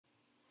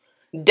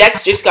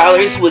Dexter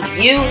Scholars, would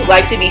you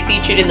like to be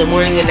featured in the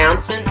morning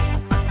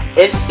announcements?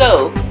 If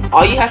so,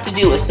 all you have to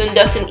do is send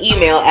us an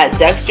email at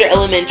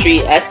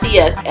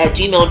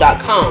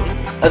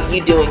dexterelementaryscs@gmail.com of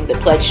you doing the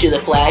Pledge to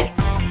the Flag,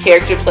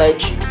 Character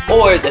Pledge,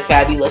 or the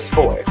Fabulous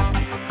Four.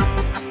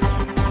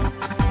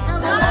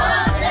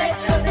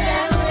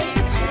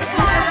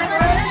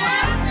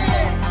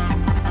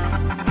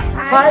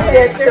 Hi,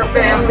 Dexter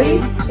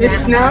family.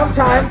 It's now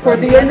time for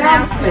the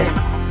announcements.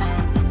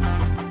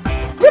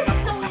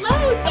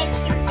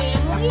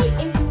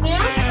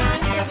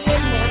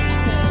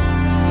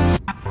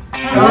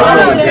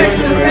 Hello,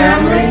 Dexter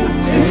family.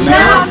 It's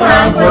now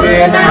time for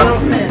the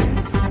announcements.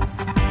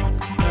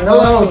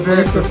 Hello,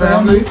 Dexter family. It's now time for the announcements. Hello, Dexter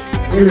family.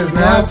 It is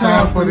now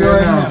time for the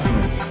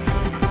announcements.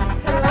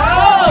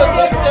 Hello,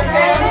 Dexter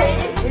family.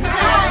 It's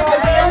time for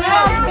the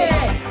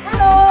announcements.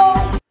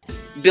 Hello.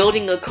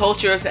 Building a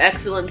culture of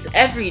excellence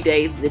every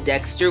day the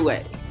Dexter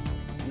way.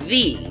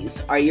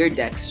 These are your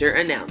Dexter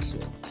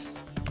announcements.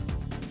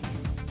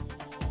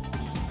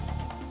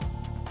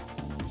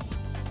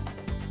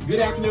 Good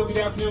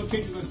afternoon,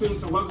 teachers and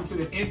students, and welcome to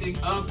the ending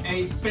of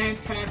a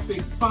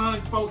fantastic,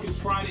 fun,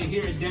 focused Friday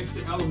here at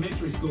Dexter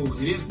Elementary School.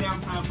 It is now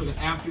time for the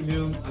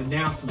afternoon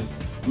announcements.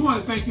 We want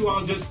to thank you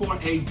all just for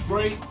a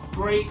great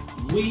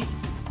week.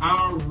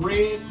 Our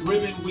Red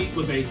Ribbon Week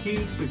was a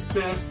huge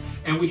success,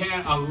 and we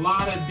had a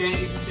lot of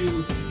days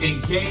to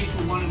engage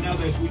with one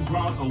another as we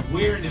brought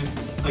awareness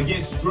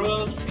against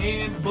drugs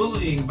and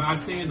bullying by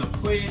saying the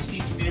pledge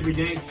each and every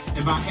day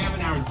and by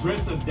having our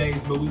dress-up days.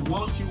 But we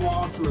want you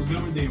all to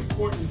remember the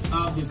importance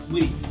of this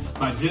week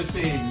by just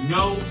saying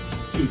no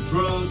to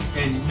drugs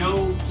and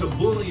no to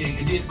bullying,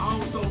 and then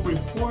also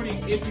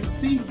reporting if you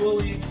see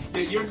bullying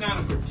that you're not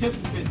a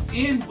participant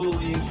in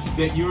bullying,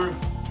 that you're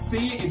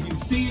seeing. If you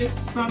see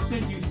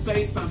something, you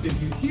say something.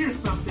 If you hear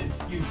something,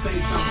 you say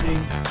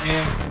something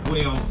as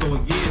well. So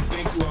again,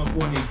 thank you all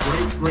for a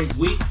great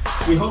week.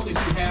 We hope that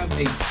you have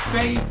a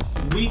safe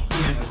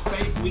weekend,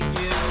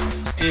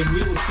 and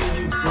we will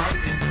see you bright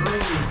and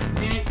early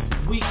next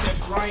week.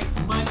 That's right,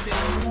 Monday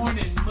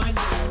morning,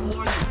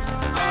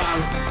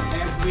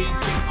 as we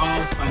kick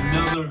off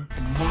another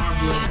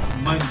marvelous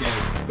Monday.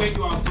 Thank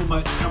you all so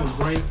much. Have a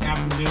great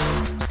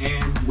afternoon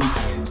and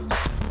weekend.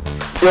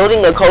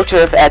 Building a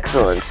culture of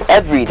excellence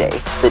every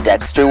day the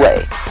Dexter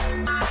way.